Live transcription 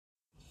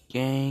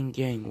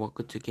Gang,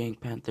 welcome to Gang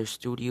Panther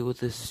Studio.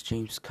 This is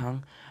James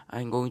Kang.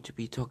 I'm going to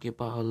be talking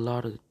about a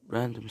lot of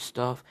random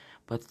stuff,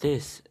 but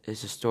this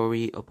is a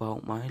story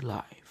about my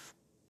life.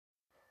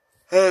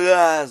 Hey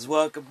guys,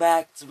 welcome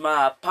back to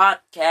my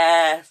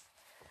podcast.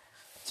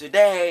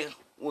 Today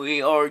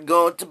we are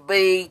going to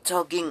be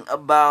talking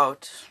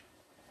about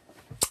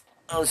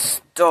a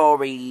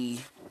story.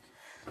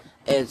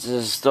 It's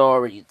a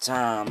story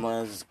time.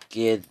 Let's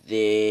get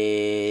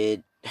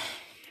it.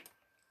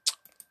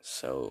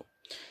 So,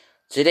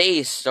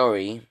 today's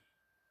story,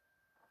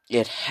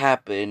 it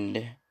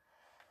happened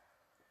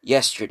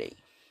yesterday.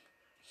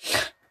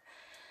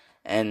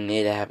 And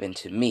it happened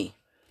to me.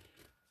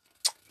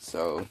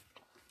 So,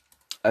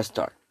 let's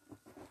start.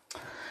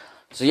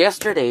 So,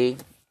 yesterday,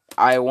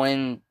 I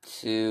went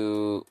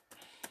to,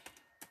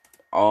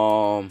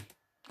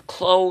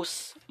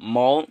 Close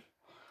Mall.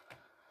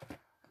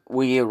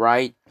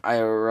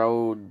 I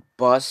rode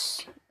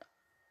bus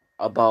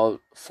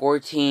about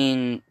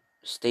 14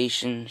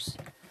 stations,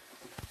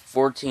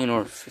 14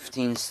 or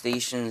 15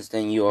 stations,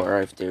 then you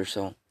arrive there.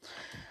 So,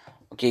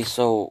 okay,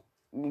 so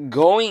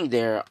going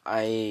there,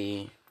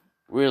 I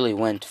really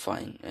went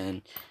fine.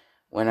 And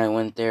when I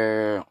went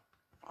there,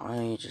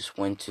 I just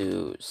went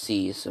to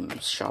see some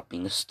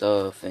shopping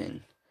stuff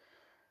and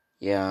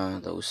yeah,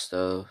 those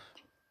stuff.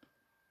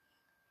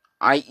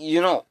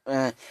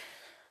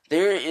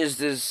 There is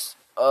this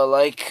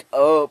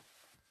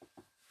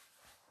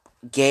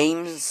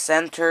game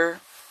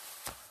center,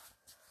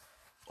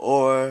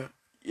 or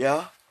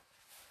yeah,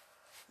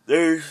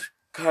 there's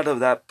kind of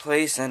that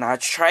place, and I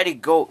try to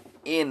go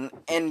in,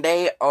 and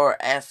they are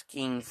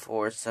asking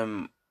for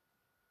some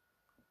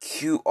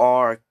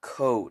QR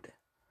code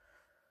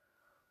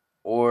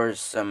or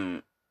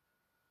some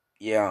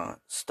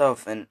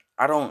stuff, and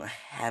I don't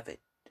have it.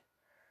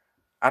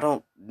 I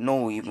don't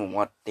know even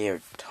what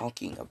they're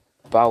talking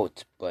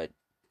about, but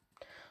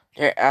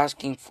they're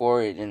asking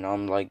for it, and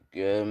I'm like,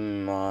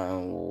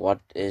 what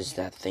is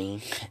that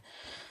thing?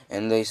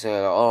 And they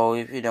said, oh,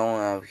 if you don't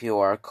have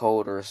QR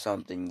code or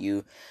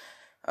something,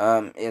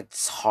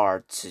 it's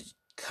hard to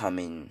come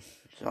in.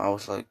 So I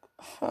was like,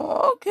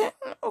 oh, okay,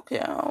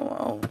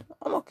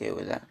 I'm okay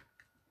with that.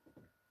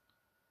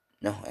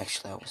 No,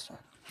 actually, I was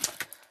not.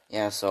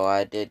 Yeah, so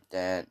I did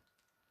that,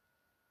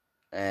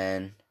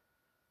 and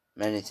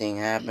many things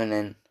happened,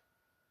 and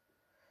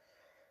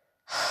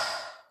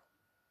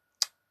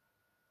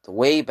the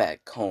way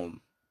back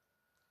home,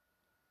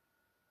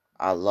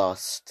 I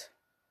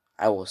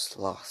was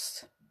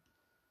lost.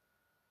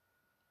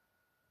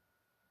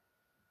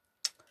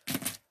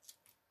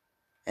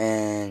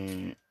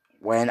 And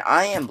when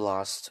I am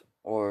lost,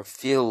 or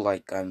feel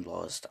like I'm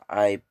lost,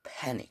 I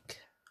panic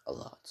a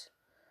lot.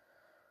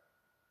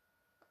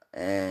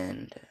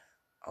 And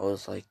I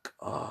was like,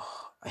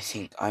 oh, I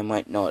think I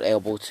might not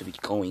able to be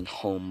going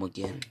home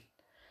again.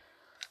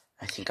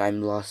 I think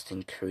I'm lost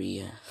in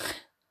Korea.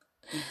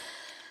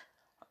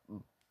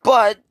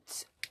 But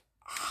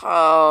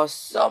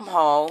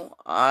somehow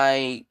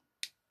I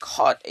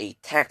caught a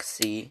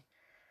taxi,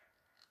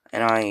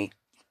 and I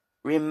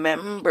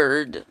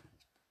remembered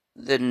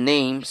the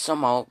name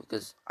somehow,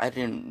 because I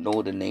didn't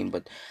know the name,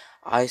 but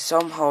I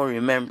somehow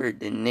remembered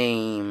the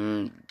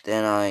name.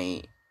 Then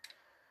I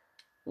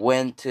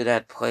went to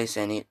that place,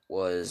 and it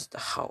was the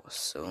house.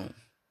 So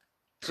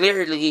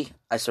clearly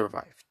I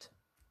survived.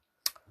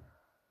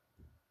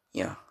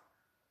 Yeah,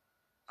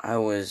 I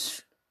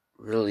was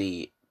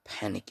really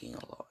panicking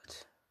a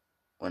lot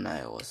when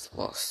I was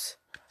lost.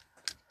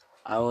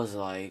 I was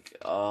like,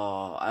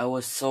 oh, I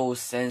was so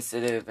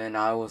sensitive, and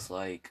I was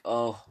like,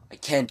 oh, I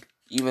can't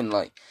even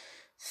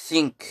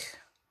think.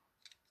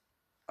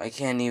 I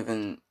can't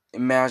even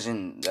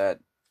imagine that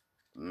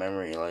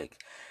memory. Like,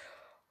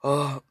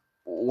 oh,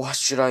 what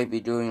should I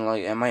be doing?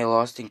 Like, am I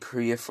lost in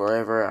Korea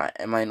forever?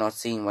 Am I not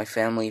seeing my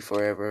family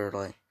forever?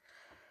 Like,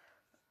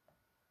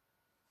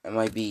 am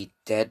I be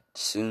dead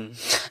soon?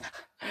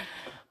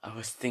 I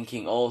was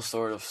thinking all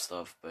sort of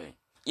stuff, but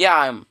yeah,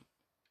 I'm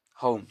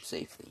home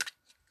safely.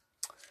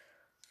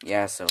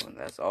 Yeah, so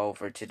that's all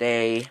for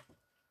today,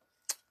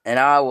 and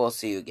I will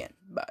see you again.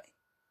 Bye.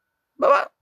 Bye-bye.